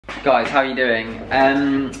Guys, how are you doing?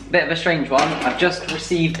 Bit of a strange one. I've just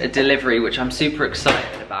received a delivery which I'm super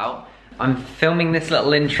excited about. I'm filming this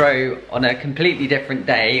little intro on a completely different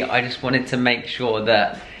day. I just wanted to make sure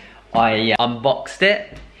that I unboxed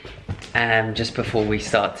it just before we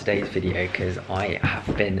start today's video, because I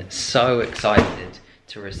have been so excited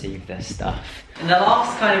to receive this stuff. In the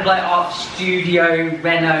last kind of like art studio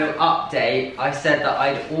reno update, I said that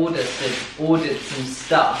I'd ordered some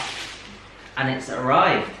stuff and it's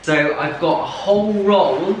arrived. So I've got a whole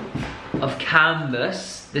roll of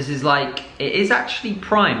canvas. This is like, it is actually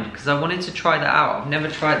primed because I wanted to try that out. I've never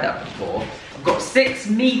tried that before. I've got 6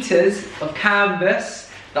 meters of canvas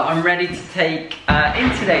that I'm ready to take in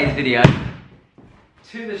today's video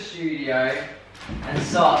to the studio and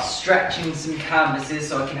start stretching some canvases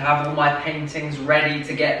so I can have all my paintings ready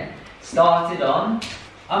to get started on.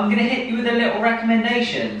 I'm gonna hit you with a little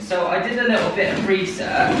recommendation. So I did a little bit of research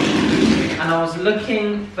and I was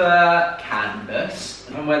looking for canvas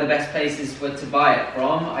and where the best places were to buy it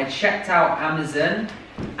from. I checked out Amazon,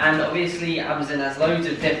 and obviously Amazon has loads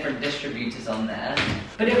of different distributors on there,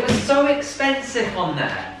 but it was so expensive on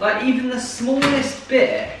there. Like even the smallest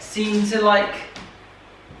bit seemed to like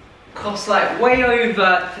cost like way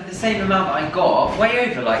over, for the same amount that I got, way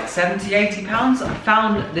over like 70, 80 pounds. I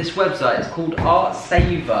found this website, it's called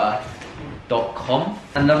artsaver.com,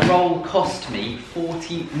 and the roll cost me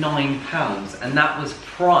 £49, and that was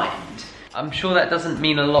primed. I'm sure that doesn't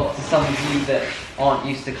mean a lot to some of you that aren't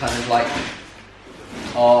used to kind of like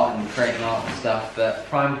art and creating art and stuff, but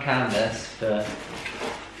primed canvas for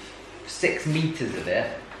 6 meters of it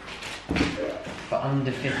for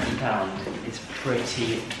under £50 is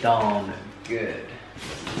pretty darn good.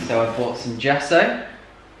 So I bought some gesso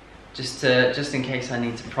just in case I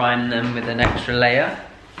need to prime them with an extra layer.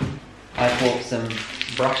 I bought some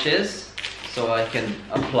brushes so I can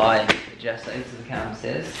apply the gesso to the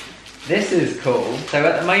canvases. This is cool. So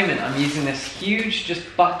at the moment I'm using this huge just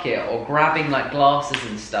bucket, or grabbing like glasses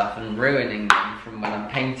and stuff and ruining them from when I'm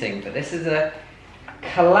painting, but this is a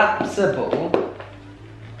collapsible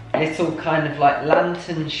little kind of like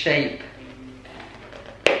lantern shape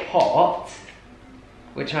pot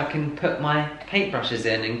which I can put my paintbrushes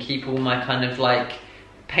in and keep all my kind of like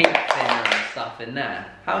paint thinner and stuff in there.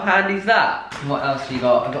 How handy is that? And what else have you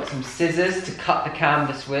got? I've got some scissors to cut the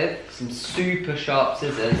canvas with, some super sharp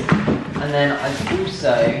scissors, and then I've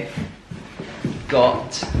also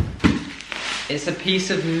got, it's a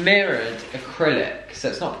piece of mirrored acrylic, so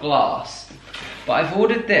it's not glass, but I've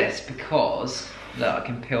ordered this because, look, I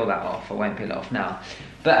can peel that off. I won't peel it off now.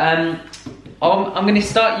 But I'm going to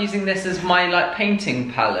start using this as my like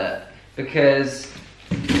painting palette, because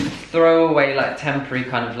throw away like temporary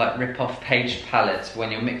kind of like rip-off page palettes when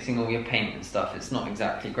you're mixing all your paint and stuff. It's not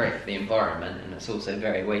exactly great for the environment, and it's also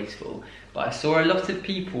very wasteful. But I saw a lot of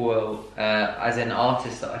people, as in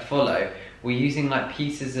artists that I follow, were using like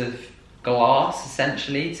pieces of glass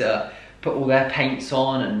essentially to put all their paints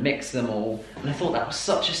on and mix them all, and I thought that was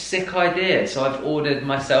such a sick idea. So I've ordered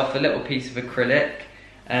myself a little piece of acrylic,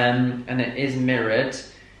 and it is mirrored,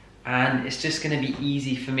 and it's just going to be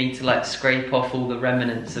easy for me to like scrape off all the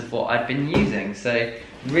remnants of what I've been using. So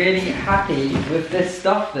really happy with this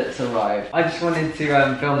stuff that's arrived. I just wanted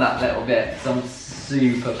to film that little bit because I'm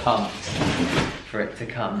super pumped for it to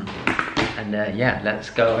come. And yeah,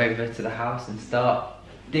 let's go over to the house and start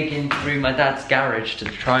digging through my dad's garage to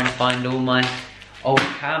try and find all my old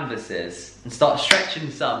canvases and start stretching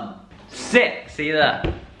some. Sick, see you there.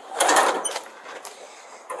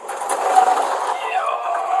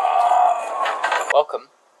 Welcome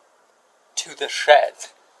to the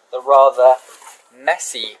shed, the rather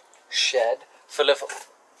messy shed full of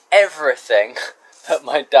everything that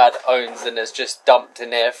my dad owns and has just dumped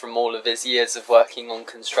in here from all of his years of working on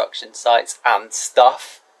construction sites and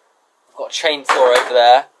stuff. I've got a chainsaw over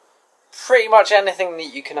there. Pretty much anything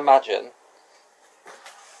that you can imagine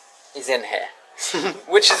is in here.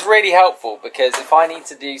 Which is really helpful, because if I need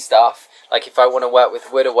to do stuff, like if I want to work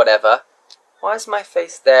with wood or whatever, why is my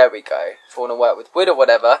face, there we go, if I want to work with wood or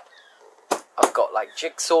whatever, I've got like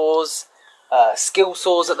jigsaws, skill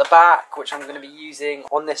saws at the back, which I'm going to be using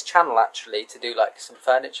on this channel actually to do like some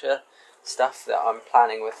furniture stuff that I'm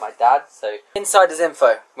planning with my dad. So insider's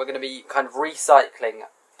info, we're going to be kind of recycling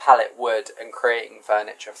pallet wood and creating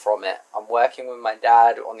furniture from it. I'm working with my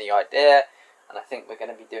dad on the idea, and I think we're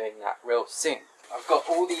going to be doing that real soon. I've got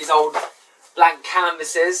all these old blank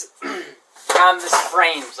canvases, canvas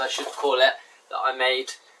frames I should call it, that I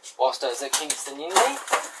made whilst I was at Kingston Uni.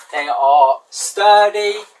 They are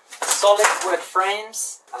sturdy, solid wood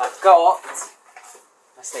frames, and I've got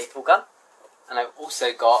my staple gun, and I've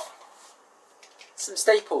also got some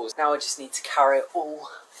staples. Now I just need to carry it all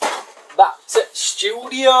back to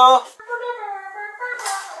studio.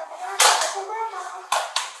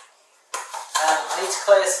 I need to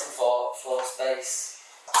clear some floor space.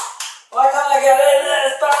 Why can't I get in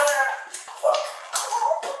this banner?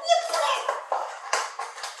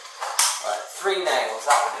 Right, 3 nails,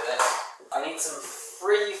 that will do it. I need some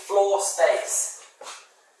free floor space.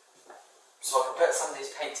 So I can put some of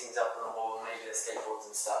these paintings up on the wall, maybe the skateboards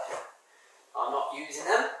and stuff. I'm not using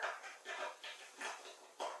them.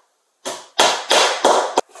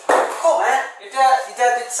 Cool, man. Your dad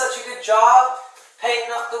did such a good job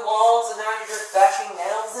painting up the walls, and now you're just bashing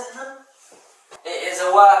nails in them. It is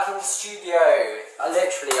a working studio.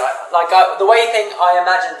 The way I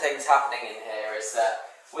imagine things happening in here is that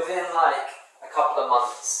within like a couple of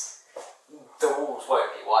months, the walls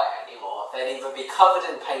won't be white anymore. They'll either be covered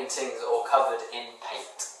in paintings or covered in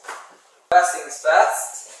paint. First things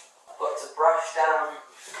first, I've got to brush down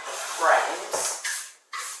the frames.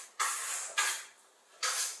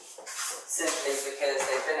 Simply because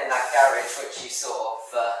they've been in that garage which you saw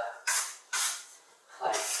for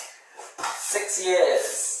like 6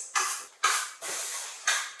 years.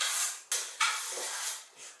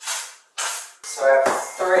 So I have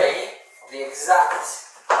 3 of the exact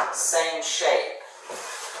same shape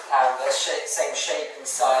canvas, same shape and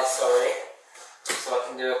size, sorry. So I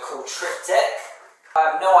can do a cool triptych.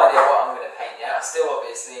 I have no idea what I'm going to paint yet. I still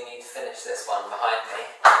obviously need to finish this one behind me.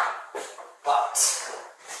 But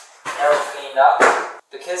they're all cleaned up.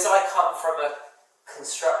 Because I come from a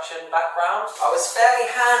construction background, I was fairly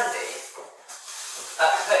handy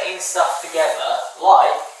at putting stuff together,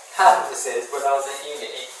 like canvases when I was at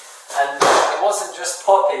uni. And it wasn't just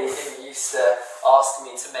Poppy who used to ask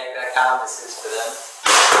me to make their canvases for them.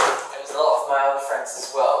 It was a lot of my other friends as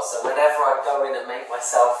well. So whenever I'd go in and make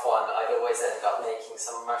myself one, I'd always end up making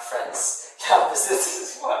some of my friends' canvases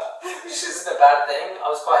as well, which isn't a bad thing. I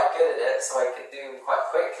was quite good at it, so I could do them quite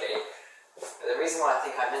quickly. But the reason why I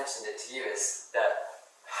think I mentioned it to you is that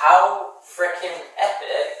how freaking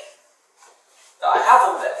epic that I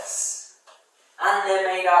have all this. And they're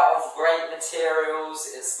made out of great materials,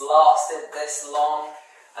 it's lasted this long,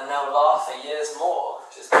 and they'll last for years more,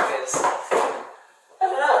 just because, I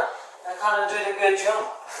don't know, I kind of did a good job.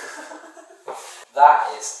 That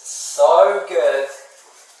is so good.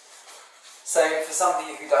 So for some of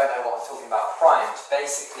you who don't know what I'm talking about, primed,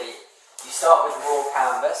 basically, you start with raw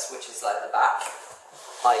canvas, which is like the back,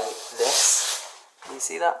 i.e. this. Can you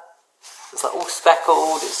see that? It's like all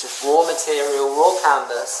speckled, it's just raw material, raw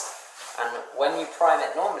canvas. And when you prime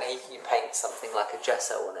it normally, you paint something like a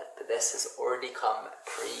gesso on it, but this has already come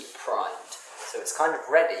pre-primed. So it's kind of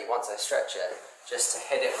ready, once I stretch it, just to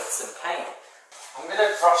hit it with some paint. I'm going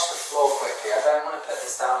to brush the floor quickly. I don't want to put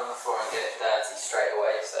this down on the floor and get it dirty straight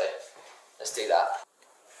away, so let's do that.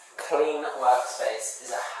 Clean workspace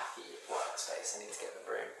is a happy workspace. I need to get the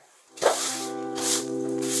broom.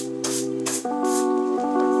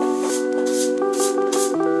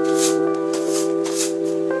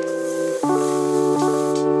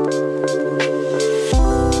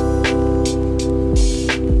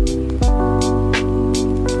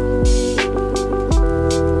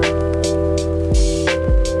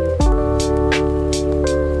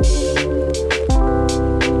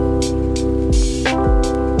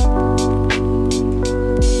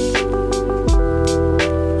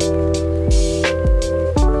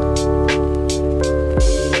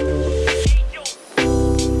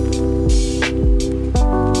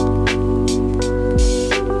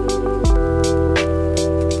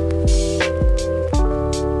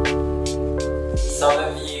 Some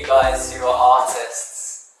of you guys who are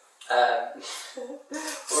artists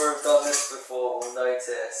or have done this before will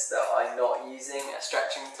notice that I'm not using a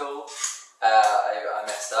stretching tool. I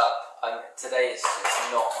messed up. Today is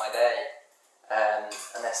just not my day.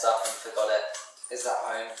 I messed up and forgot it. It's at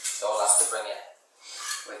home, so I'll have to bring it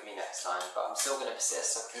with me next time. But I'm still going to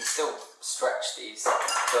persist. I can still stretch these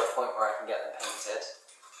to a point where I can get them painted.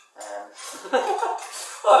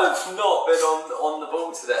 I've not been on the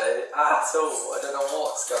ball today at all. I don't know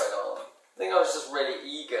what's going on. I think I was just really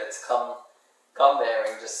eager to come here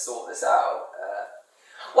and just sort this out.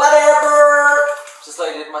 Whatever! Just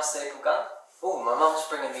loaded my staple gun. Oh, my mum's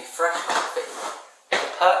bringing me fresh coffee. The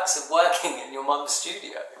perks of working in your mum's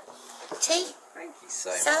studio. Tea? Thank you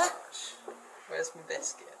so Sir? much. Where's my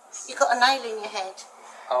biscuits? You got a nail in your head.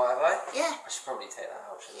 Oh, have I? Yeah. I should probably take that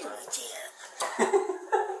out, shouldn't You I? idiot.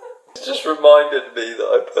 It just reminded me that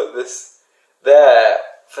I put this there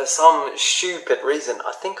for some stupid reason.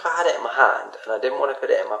 I think I had it in my hand and I didn't want to put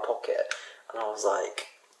it in my pocket. And I was like,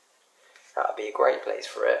 that would be a great place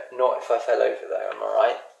for it. Not if I fell over though, am I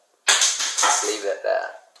right? Just leave it there.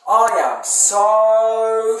 I am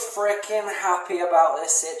so freaking happy about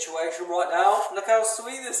this situation right now. Look how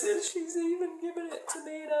sweet this is. She's even giving it to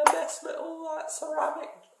me in her best little ceramic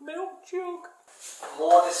milk jug.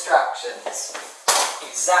 More distractions.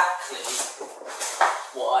 Exactly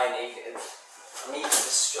what I needed. I'm a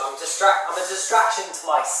distraction to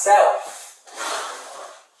myself,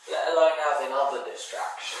 let alone having other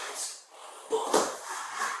distractions.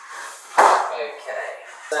 Okay,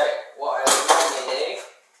 so what I would normally do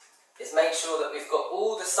is make sure that we've got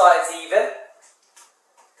all the sides even,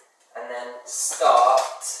 and then start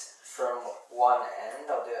from one end.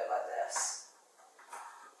 I'll do it like this.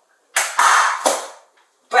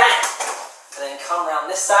 Bang! And then come around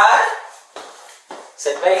this side. So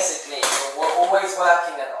basically, we're always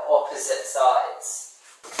working at the opposite sides.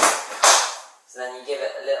 So then you give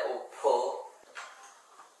it a little pull.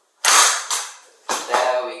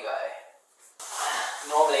 There we go.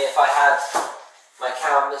 Normally if I had my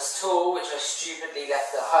canvas tool, which I stupidly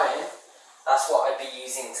left at home, that's what I'd be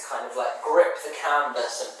using to kind of like grip the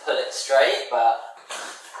canvas and pull it straight, but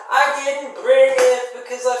I didn't bring it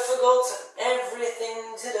because I forgot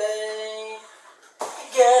everything today.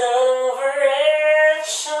 Get over it,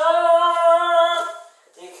 Sean.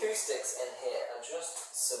 The acoustics in here are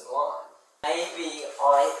just sublime. Maybe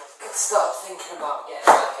I could start thinking about getting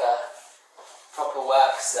like a proper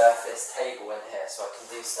work surface table in here so I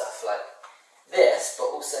can do stuff like this,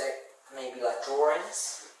 but also maybe like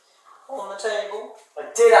drawings on the table.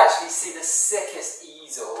 I did actually see the sickest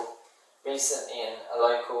easel recently in a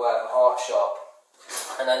local art shop,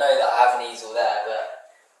 and I know that I have an easel there,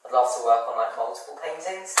 but I'd love to work on like multiple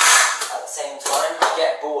paintings at the same time. I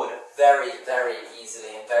get bored very, very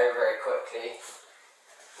easily and very, very quickly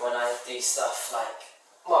when I do stuff like,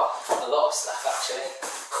 well, a lot of stuff actually.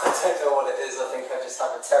 I don't know what it is, I think I just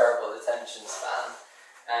have a terrible attention span.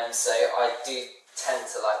 So I do tend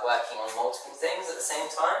to like working on multiple things at the same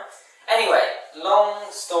time. Anyway,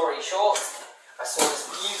 long story short, I saw this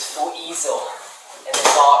beautiful easel in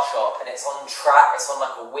this art shop, and it's on track, it's on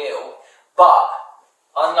like a wheel, but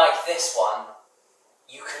unlike this one,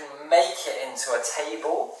 you can make it into a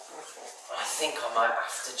table. I think I might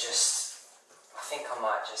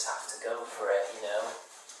just have to go for it, you know,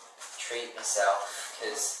 treat myself,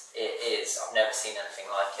 because it is, I've never seen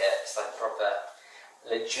anything like it. It's like a proper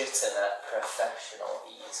legitimate professional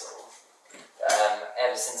easel.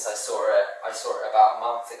 Ever since I saw it about a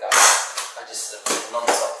month ago, I just sort of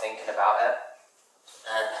non-stop thinking about it,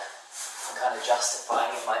 and I'm kind of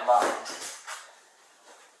justifying in my mind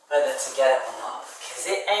whether to get it or not, because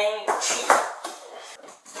it ain't cheap.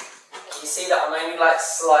 You see that I'm only like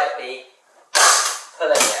slightly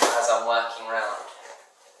pulling it as I'm working round.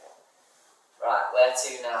 Right, where to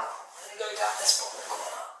now? I'm going to go down this corner.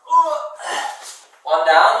 One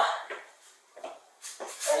down.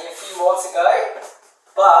 Only a few more to go.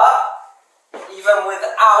 But even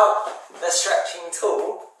without the stretching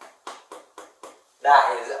tool, that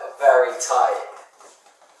is very tight.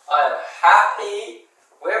 I'm happy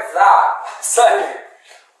with that. So,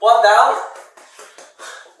 one down.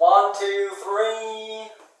 1, 2, 3,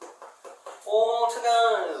 4 to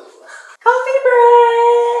go. Coffee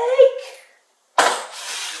break!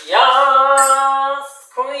 Yes,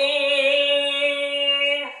 queen!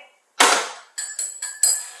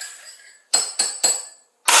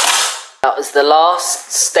 That was the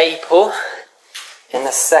last staple in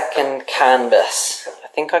the second canvas. I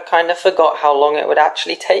think I kind of forgot how long it would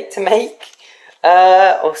actually take to make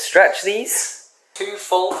or stretch these. 2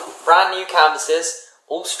 full, brand new canvases,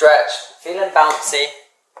 all stretched, feeling bouncy.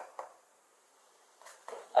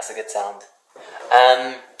 That's a good sound.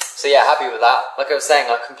 So yeah, happy with that. Like I was saying,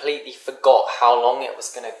 I completely forgot how long it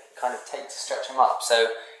was going to kind of take to stretch them up.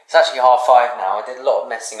 So it's actually 5:30 now. I did a lot of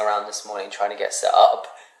messing around this morning trying to get set up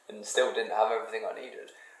and still didn't have everything I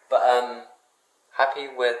needed. But happy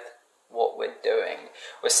with what we're doing.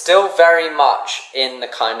 We're still very much in the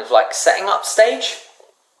kind of like setting up stage.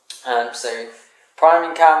 So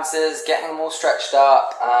priming canvases, getting them all stretched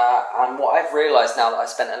up, and what I've realised now that I've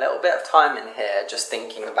spent a little bit of time in here just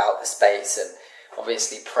thinking about the space and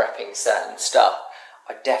obviously prepping certain stuff,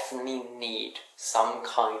 I definitely need some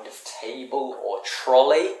kind of table or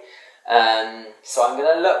trolley. So I'm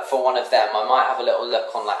going to look for one of them. I might have a little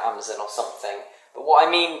look on like Amazon or something. But what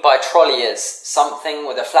I mean by trolley is something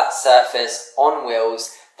with a flat surface on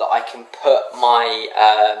wheels that I can put my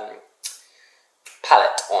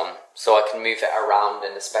palette on, so I can move it around,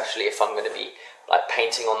 and especially if I'm going to be like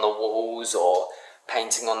painting on the walls or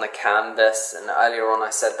painting on the canvas. And earlier on I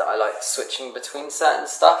said that I like switching between certain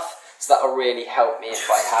stuff, so that'll really help me if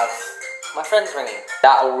I have my friends ringing.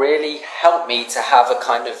 That'll really help me to have a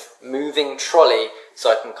kind of moving trolley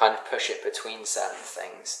so I can kind of push it between certain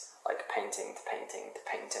things, like painting to painting to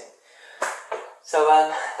painting. So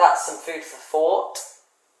that's some food for thought.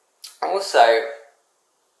 Also,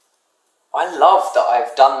 I love that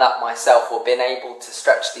I've done that myself, or been able to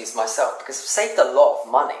stretch these myself, because I've saved a lot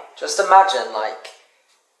of money. Just imagine, like,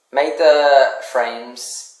 made the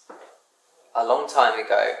frames a long time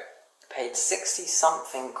ago, paid 60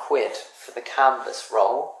 something quid for the canvas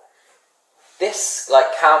roll. This,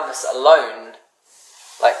 like, canvas alone,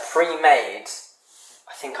 like, pre-made,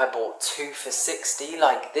 I think I bought 2 for 60.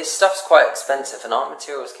 Like, this stuff's quite expensive, and art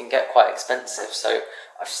materials can get quite expensive, so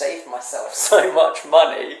I've saved myself so much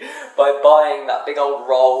money by buying that big old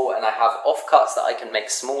roll, and I have offcuts that I can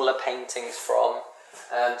make smaller paintings from.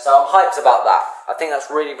 So I'm hyped about that. I think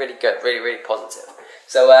that's really, really good, really, really positive.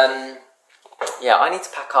 So, yeah, I need to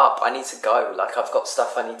pack up, I need to go. Like, I've got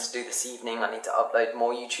stuff I need to do this evening, I need to upload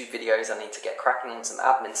more YouTube videos, I need to get cracking on some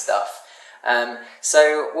admin stuff.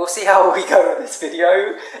 So we'll see how we go with this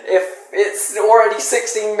video. If it's already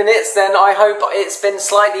 16 minutes, then I hope it's been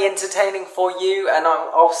slightly entertaining for you, and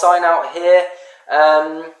I'll sign out here.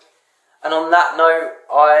 And on that note,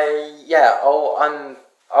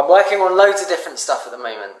 I'm working on loads of different stuff at the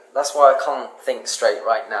moment. That's why I can't think straight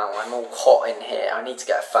right now. I'm all hot in here. I need to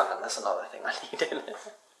get a fan. That's another thing I need in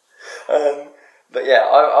here. But yeah,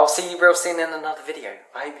 I'll see you real soon in another video.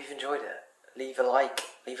 I hope you've enjoyed it. Leave a like,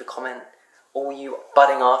 leave a comment. All you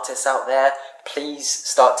budding artists out there, please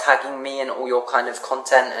start tagging me in all your kind of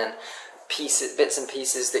content and bits and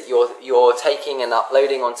pieces that you're taking and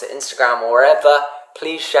uploading onto Instagram or wherever.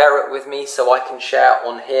 Please share it with me so I can share it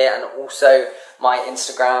on here, and also my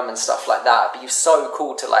Instagram and stuff like that. It'd be so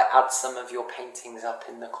cool to, like, add some of your paintings up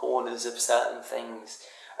in the corners of certain things,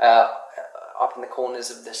 up in the corners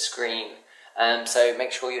of the screen. So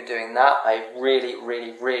make sure you're doing that. I really,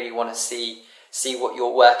 really, really want to see what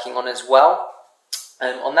you're working on as well.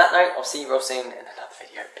 On that note, I'll see you real soon in another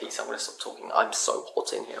video. Peace. I'm going to stop talking. I'm so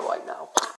hot in here right now.